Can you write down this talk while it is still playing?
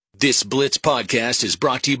This Blitz podcast is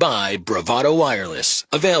brought to you by Bravado Wireless.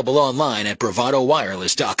 Available online at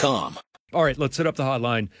bravadowireless.com. All right, let's set up the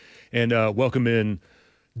hotline and welcome in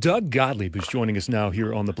Doug Gottlieb, who's joining us now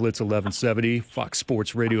here on the Blitz 1170, Fox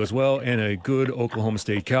Sports Radio as well, and a good Oklahoma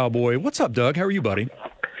State Cowboy. What's up, Doug? How are you, buddy?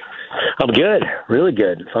 I'm good, really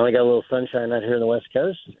good. Finally got a little sunshine out here in the West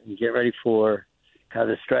Coast and get ready for kind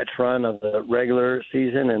of the stretch run of the regular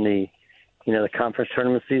season and the conference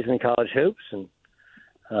tournament season in college hoops. And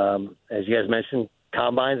as you guys mentioned,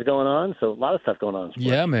 Combine's going on, so a lot of stuff going on.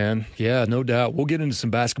 Yeah, man. Yeah, no doubt. We'll get into some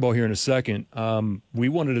basketball here in a second. We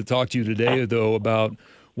wanted to talk to you today, though, about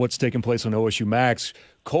what's taking place on OSU Max.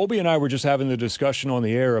 Colby and I were just having the discussion on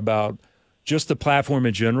the air about just the platform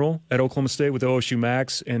in general at Oklahoma State with OSU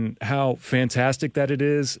Max and how fantastic that it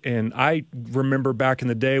is. And I remember back in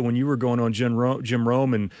the day when you were going on Jim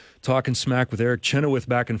Rome and talking smack with Eric Chenoweth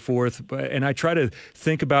back and forth. And I try to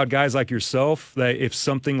think about guys like yourself, that if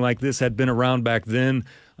something like this had been around back then,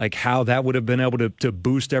 like how that would have been able to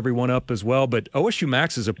boost everyone up as well. But OSU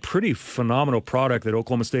Max is a pretty phenomenal product that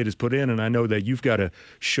Oklahoma State has put in. And I know that you've got a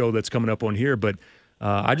show that's coming up on here, but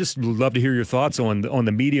I just would love to hear your thoughts on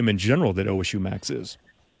the medium in general that OSU Max is.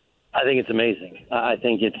 I think it's amazing. I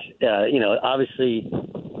think it's, obviously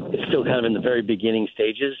it's still kind of in the very beginning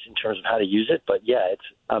stages in terms of how to use it. But, yeah,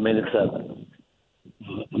 I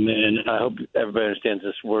hope everybody understands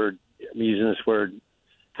this word. I'm using this word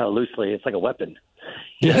kind of loosely. It's like a weapon.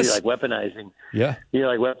 Yes. You're like weaponizing. Yeah. You're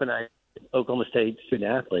like weaponizing Oklahoma State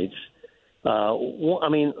student athletes.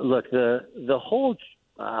 Look, the whole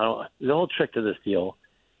trick to this deal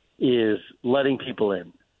is letting people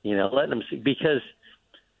in, letting them see, because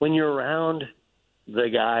when you're around the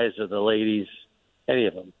guys or the ladies, any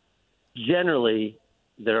of them, generally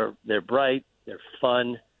they're bright, they're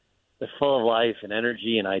fun, they're full of life and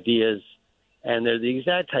energy and ideas, and they're the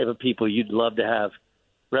exact type of people you'd love to have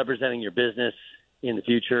representing your business in the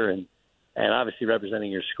future and obviously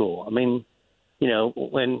representing your school. I mean, I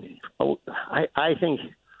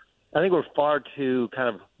think we're far too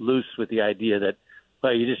kind of loose with the idea that,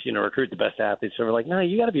 well, you just, recruit the best athletes. So we're like, no,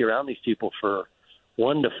 you got to be around these people for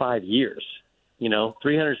 1 to 5 years,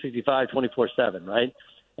 365, 24/7, right?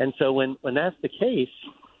 And so when that's the case,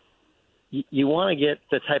 you want to get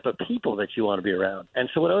the type of people that you want to be around. And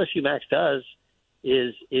so what OSU Max does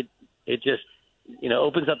is it just,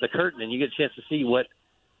 opens up the curtain and you get a chance to see what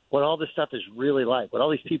all this stuff is really like, what all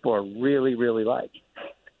these people are really, really like.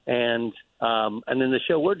 And then the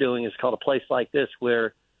show we're doing is called A Place Like This,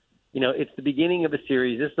 where, it's the beginning of a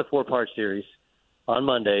series. This is the 4-part series on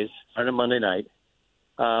Mondays, on a Monday night,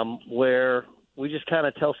 where we just kind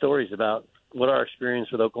of tell stories about what our experience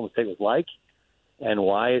with Oklahoma State was like and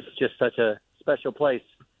why it's just such a special place,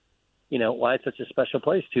 why it's such a special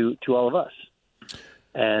place to all of us.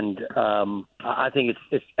 And I think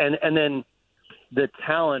it's and then the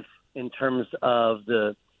talent in terms of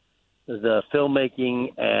the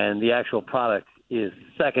filmmaking and the actual product is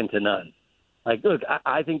second to none. Like, look,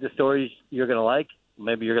 I think the stories you're going to like,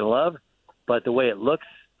 maybe you're going to love, but the way it looks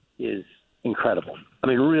is incredible. I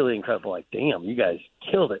mean, really incredible. Like, damn, you guys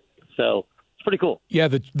killed it. So it's pretty cool. Yeah,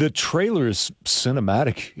 the trailer is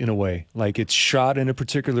cinematic in a way. Like, it's shot in a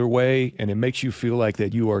particular way, and it makes you feel like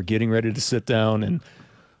that you are getting ready to sit down and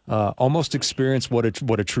almost experience what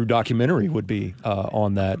a true documentary would be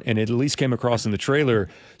on that, and it at least came across in the trailer.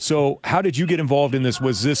 So how did you get involved in this?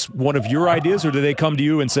 Was this one of your ideas, or did they come to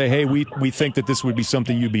you and say, hey, we think that this would be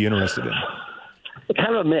something you'd be interested in?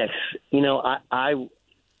 Kind of a mix. I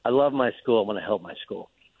love my school. I want to help my school.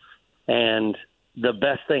 And the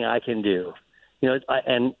best thing I can do,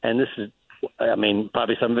 and this is,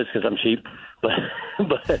 probably some of it's because I'm cheap, but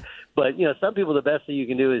some people, the best thing you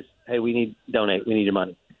can do is, hey, donate. We need your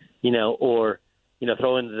money. Or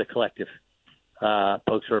throw into the collective,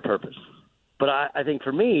 folks for a purpose. But I think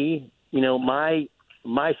for me, my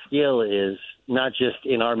skill is not just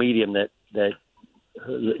in our medium that the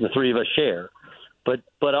three of us share, but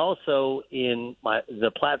also in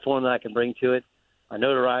the platform that I can bring to it, my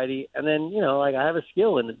notoriety, and then I have a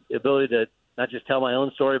skill and the ability to not just tell my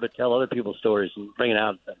own story, but tell other people's stories and bring it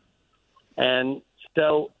out of them. And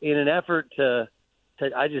so, in an effort to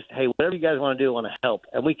hey, whatever you guys want to do, I want to help.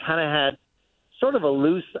 And we kind of had sort of a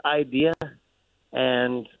loose idea,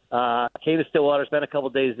 and came to Stillwater, spent a couple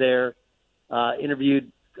of days there,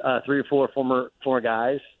 interviewed 3 or 4 former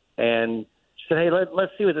guys, and said, hey,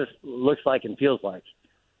 let's see what this looks like and feels like.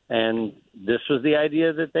 And this was the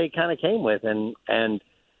idea that they kind of came with, and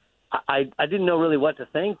I didn't know really what to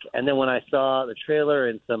think. And then when I saw the trailer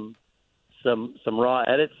and some raw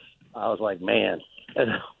edits, I was like, man,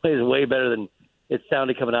 it's way better than it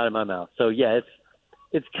sounded coming out of my mouth. So yeah,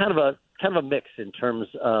 it's kind of kind of a mix in terms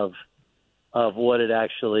of what it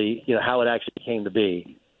actually, how it actually came to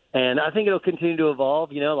be. And I think it'll continue to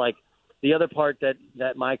evolve. Like the other part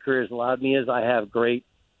that my career has allowed me is I have great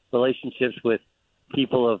relationships with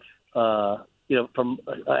people of, from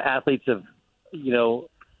athletes of,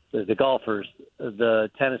 the golfers, the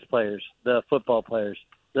tennis players, the football players,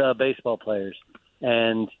 the baseball players,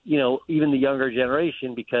 and, even the younger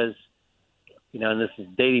generation because, and this is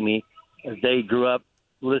dating me, as they grew up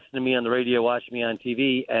listening to me on the radio, watching me on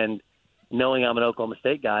TV, and knowing I'm an Oklahoma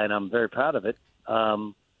State guy, and I'm very proud of it,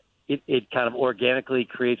 it kind of organically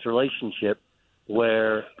creates a relationship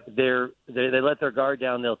where they let their guard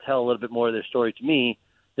down. They'll tell a little bit more of their story to me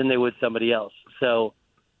than they would somebody else. So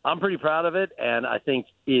I'm pretty proud of it, and I think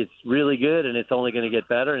it's really good, and it's only going to get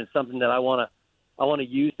better, and it's something that I want to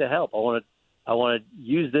use to help. I want to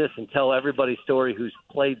use this and tell everybody's story who's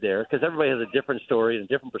played there, because everybody has a different story and a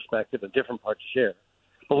different perspective and different part to share.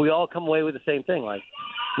 But we all come away with the same thing. Like,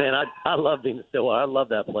 man, I love being in Stillwater. I love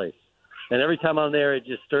that place. And every time I'm there, it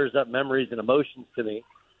just stirs up memories and emotions to me.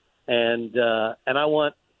 And I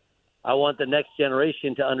want the next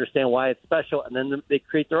generation to understand why it's special, and then they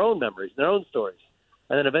create their own memories, their own stories.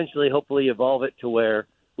 And then eventually, hopefully, evolve it to where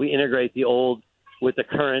we integrate the old with the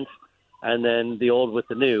current and then the old with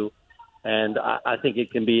the new. And I think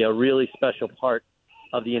it can be a really special part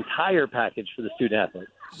of the entire package for the student athlete.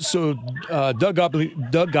 So Doug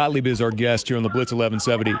Gottlieb is our guest here on the Blitz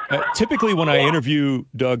 1170. Typically when I interview,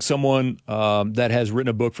 Doug, someone that has written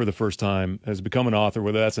a book for the first time, has become an author,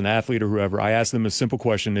 whether that's an athlete or whoever, I ask them a simple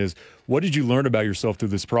question is, what did you learn about yourself through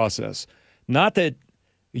this process? Not that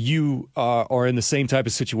you are in the same type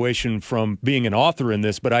of situation from being an author in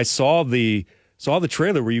this, but I saw the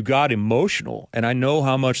trailer where you got emotional, and I know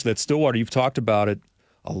how much that Stillwater, you've talked about it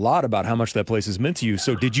a lot, about how much that place has meant to you.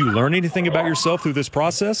 So did you learn anything about yourself through this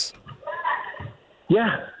process?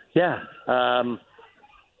 Yeah. In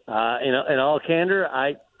all candor,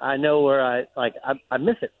 I know where I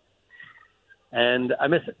miss it. And I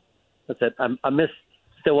miss it. That's it. I miss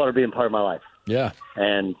Stillwater being part of my life. Yeah.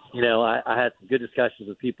 And, I had some good discussions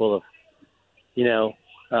with people of,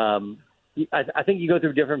 I think you go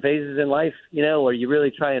through different phases in life, where you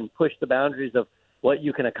really try and push the boundaries of what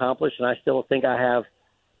you can accomplish. And I still think I have,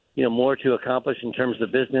 more to accomplish in terms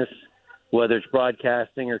of business, whether it's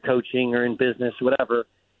broadcasting or coaching or in business, whatever.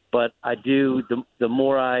 But I do, the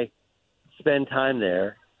more I spend time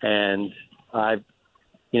there, and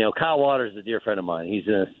Kyle Waters is a dear friend of mine. He's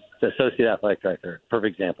an associate athletic director,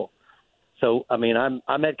 perfect example. So, I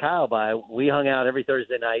met Kyle we hung out every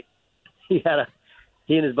Thursday night. He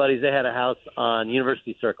and his buddies, they had a house on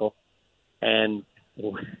University Circle, and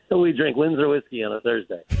we drank Windsor whiskey on a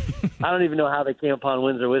Thursday. I don't even know how they came upon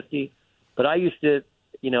Windsor whiskey, but I used to,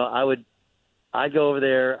 I'd go over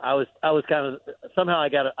there. I was kind of, somehow I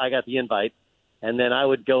got the invite, and then I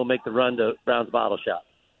would go make the run to Brown's Bottle Shop.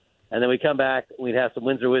 And then we'd come back, we'd have some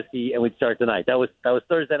Windsor whiskey, and we'd start the night. That was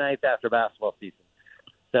Thursday nights after basketball season.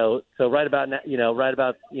 So right about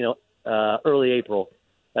early April,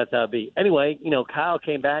 that's how it'd be. Anyway, Kyle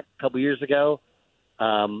came back a couple years ago,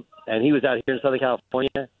 and he was out here in Southern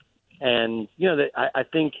California. And, I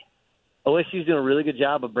think OSU's doing a really good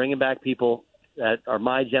job of bringing back people that are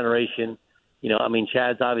my generation.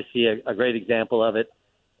 Chad's obviously a great example of it.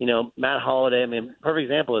 Matt Holliday, perfect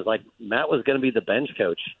example is Matt was going to be the bench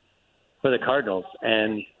coach for the Cardinals.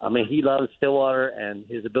 And, he loves Stillwater and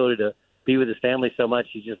his ability to be with his family so much.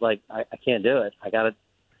 He's just like, I can't do it. I gotta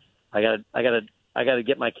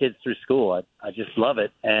get my kids through school. I just love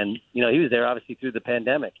it. And, he was there obviously through the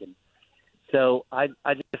pandemic. And so I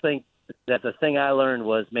just think that the thing I learned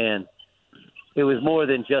was, man, it was more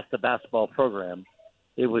than just the basketball program.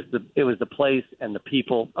 It was the place and the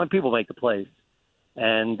people. People make the place.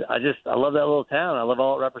 And I love that little town. I love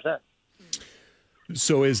all it represents.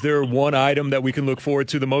 So is there one item that we can look forward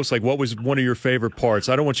to the most? Like, what was one of your favorite parts?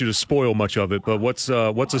 I don't want you to spoil much of it, but what's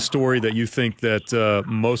a story that you think that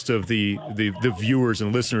most of the viewers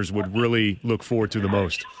and listeners would really look forward to the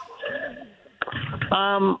most?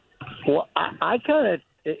 Well,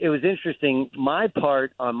 it was interesting. My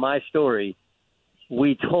part on my story,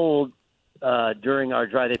 we told during our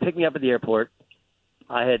drive. They picked me up at the airport.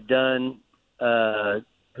 I had done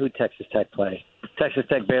who Texas Tech play? Texas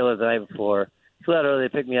Tech Baylor the night before. Flew out early, they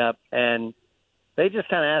picked me up, and they just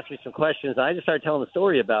kind of asked me some questions. I just started telling the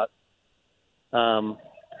story about how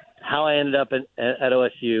I ended up at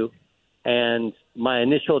OSU and my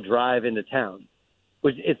initial drive into town.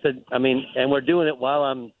 And we're doing it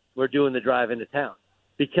while we're doing the drive into town,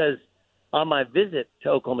 because on my visit to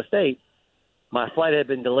Oklahoma State, my flight had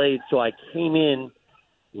been delayed, so I came in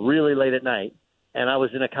really late at night, and I was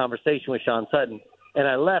in a conversation with Sean Sutton, and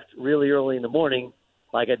I left really early in the morning,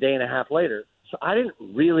 like a day and a half later. So I didn't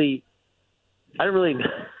really I didn't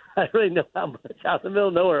really know how much out in the middle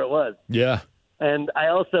of nowhere it was. Yeah. And I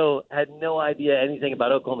also had no idea anything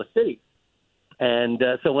about Oklahoma City. And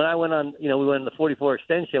so when I went on, we went in the 44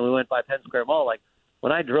 extension, we went by Penn Square Mall. Like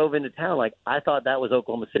when I drove into town, like I thought that was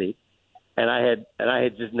Oklahoma City, and I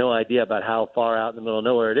had just no idea about how far out in the middle of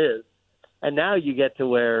nowhere it is. And now you get to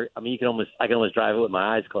where I can almost drive it with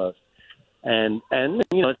my eyes closed, and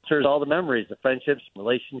it serves all the memories, the friendships,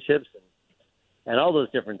 relationships, and all those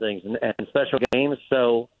different things, and special games.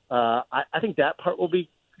 So I think that part will be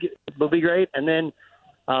great. And then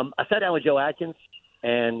I sat down with Joe Atkins,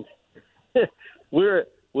 and we're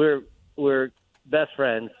best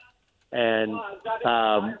friends, and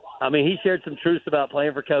he shared some truths about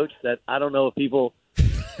playing for Coach that I don't know if people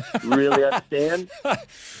really understand.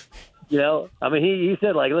 He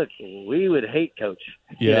said, like, look, we would hate Coach,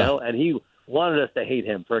 and he wanted us to hate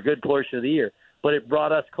him for a good portion of the year, but it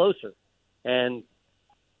brought us closer. And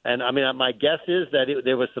my guess is that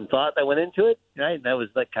there was some thought that went into it, right? And that was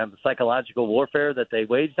like kind of the psychological warfare that they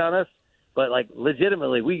waged on us. But like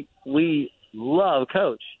legitimately, we love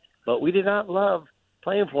Coach, but we did not love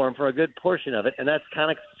playing for him for a good portion of it, and that's kind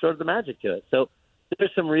of sort of the magic to it. So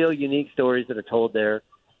there's some real unique stories that are told there,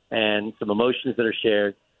 and some emotions that are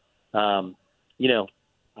shared. I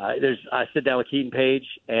sit down with Keaton Page,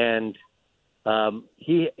 and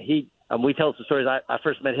we tell some stories. I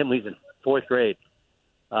first met him when he was in fourth grade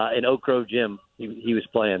in Oak Grove Gym. He was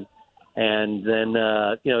playing, and then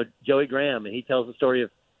Joey Graham, and he tells the story of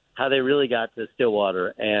how they really got to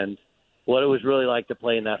Stillwater and what it was really like to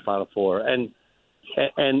play in that Final Four. And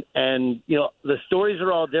the stories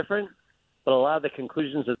are all different, but a lot of the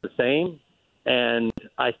conclusions are the same. And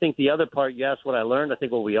I think the other part, you asked what I learned, I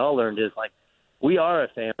think what we all learned is, like, we are a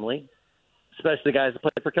family, especially the guys that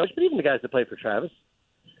play for Coach, but even the guys that play for Travis.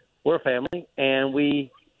 We're a family, and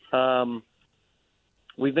we've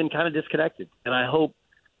been kind of disconnected. And I hope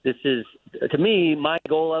this is, to me, my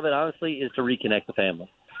goal of it, honestly, is to reconnect the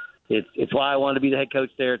family. It's why I want to be the head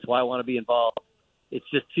coach there. It's why I want to be involved. It's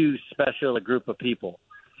just too special a group of people,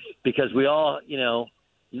 because we all,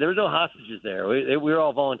 there were no hostages there. We were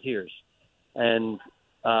all volunteers, and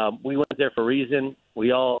we went there for a reason.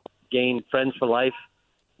 We all gained friends for life,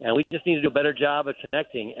 and we just need to do a better job of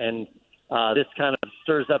connecting. And this kind of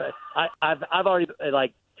stirs up. I've already,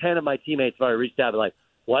 like, 10 of my teammates have already reached out and like,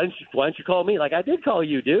 why didn't you call me? Like, I did call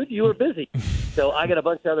you, dude. You were busy. So I got a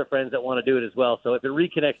bunch of other friends that want to do it as well. So if it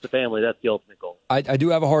reconnects the family, that's the ultimate goal. I do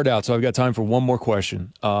have a heart out, so I've got time for one more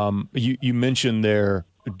question. You mentioned there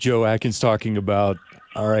Joe Atkins talking about,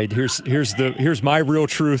 all right, here's my real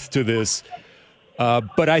truth to this.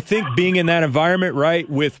 But I think being in that environment, right,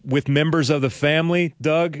 with members of the family,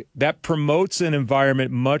 Doug, that promotes an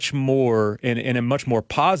environment much more, in a much more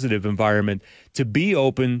positive environment, to be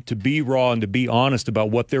open, to be raw, and to be honest about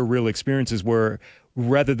what their real experiences were,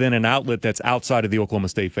 rather than an outlet that's outside of the Oklahoma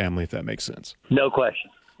State family, if that makes sense. No question.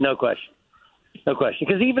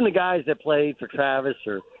 Because even the guys that played for Travis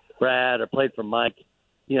or Brad or played for Mike,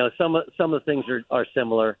 some of the things are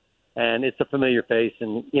similar, and it's a familiar face,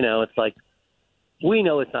 and it's like, we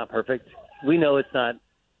know it's not perfect. We know it's not,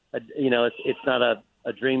 it's not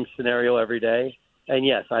a dream scenario every day. And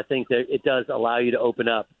yes, I think that it does allow you to open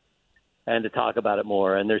up and to talk about it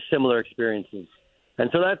more. And there's similar experiences, and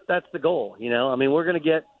so that's the goal. We're gonna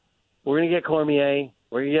get Cormier,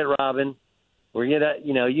 we're gonna get Robin, we're gonna get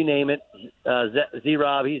you name it,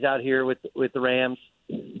 Z-Rob, he's out here with the Rams.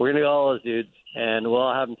 We're gonna get all those dudes, and we'll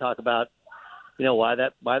all have them talk about why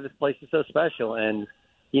this place is so special. And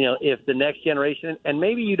if the next generation, and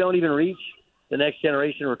maybe you don't even reach the next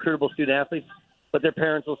generation of recruitable student athletes, but their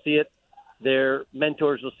parents will see it, their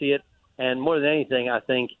mentors will see it, and more than anything, I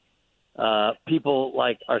think people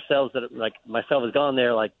like ourselves, that like myself, has gone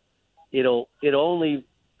there. Like it'll only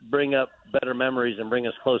bring up better memories and bring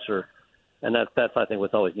us closer, and that's I think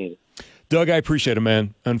what's always needed. Doug, I appreciate it,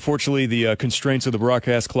 man. Unfortunately, the constraints of the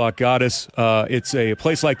broadcast clock got us. It's a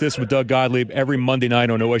place like this with Doug Gottlieb every Monday night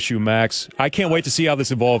on OSU Max. I can't wait to see how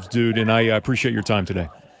this evolves, dude, and I appreciate your time today.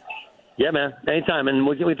 Yeah, man. Anytime, and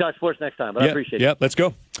we talk sports next time, but I appreciate it. Yeah, let's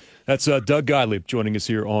go. That's Doug Gottlieb joining us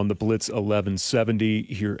here on the Blitz 1170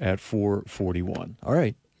 here at 441. All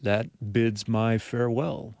right, that bids my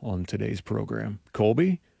farewell on today's program.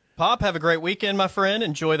 Colby? Pop, have a great weekend, my friend.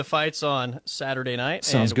 Enjoy the fights on Saturday night.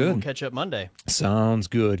 Sounds good. We'll catch up Monday. Sounds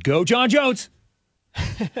good. Go, John Jones!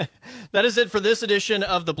 That is it for this edition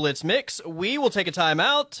of the Blitz Mix. We will take a time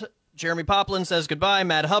out. Jeremie Poplin says goodbye.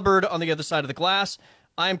 Matt Hubbard on the other side of the glass.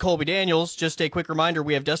 I am Colby Daniels. Just a quick reminder,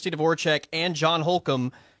 we have Dusty Dvorak and John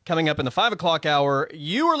Holcomb coming up in the 5 o'clock hour.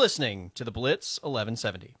 You are listening to the Blitz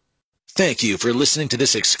 1170. Thank you for listening to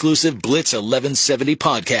this exclusive Blitz 1170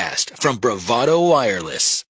 podcast from Bravado Wireless.